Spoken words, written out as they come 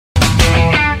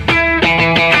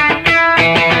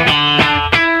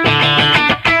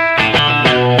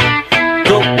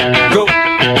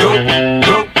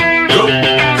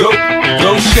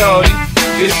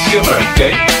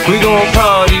birthday. We gon'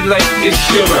 party like it's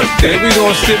your birthday. We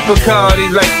gon' sip Bacardi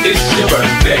like it's your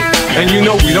birthday. And you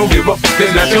know we don't give up,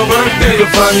 it's not your birthday. You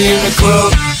can find me in the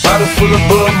club, bottle full of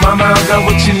bug. Mama, I got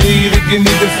what you need if you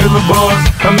need to fill the bars.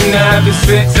 I'm in the having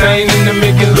sex, I ain't into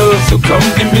making love. So come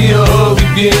give me a hug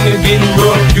if you're in there getting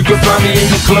rough. You can find me in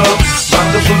the club,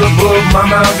 bottle full of bug.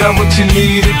 Mama, I got what you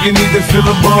need if you need to fill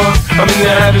the bars. I'm in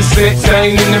the having sex,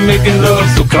 I ain't into making love.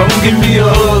 So come give me a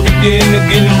hug if you're in there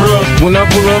getting rough. When I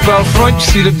pull up out front, you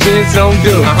see the Benz on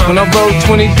dub. When I roll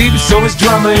 20 deep, so it's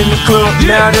drama in the club.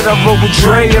 Now that I roll with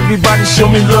Dre, everybody show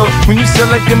me love. When you sell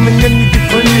like them and them, you get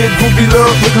plenty of groupie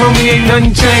love. Look, homie, ain't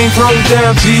nothing changed. Roll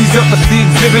down, G's up. I see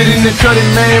exhibit in the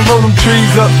cutting, man. Roll them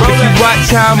trees up. If you watch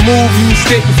how I move, you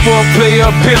mistake before I play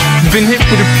up here. Been hit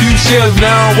with a few shells,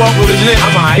 now I walk with a limp.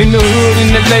 In the hood,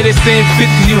 in the LA, they saying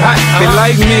 50, you hot. They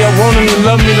like me, I want them to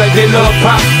love me like they love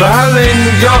pop. But holla in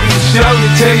New York, Michelle,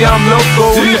 they tell you I'm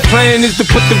local. And the plan is to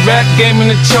put the rap game in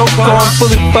the choke. I'm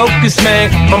fully focused, man.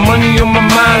 My money on my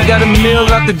mind, got a meal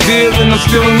out the deal, and I'm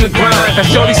still in the grind. Now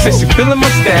shorty says she feeling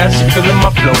my style, she feeling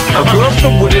my flow. My girls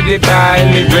know what it they buy,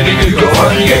 and they ready to go.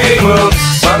 Honey, at the club,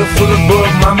 bottle full of bug.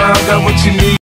 Mama, I got what you need.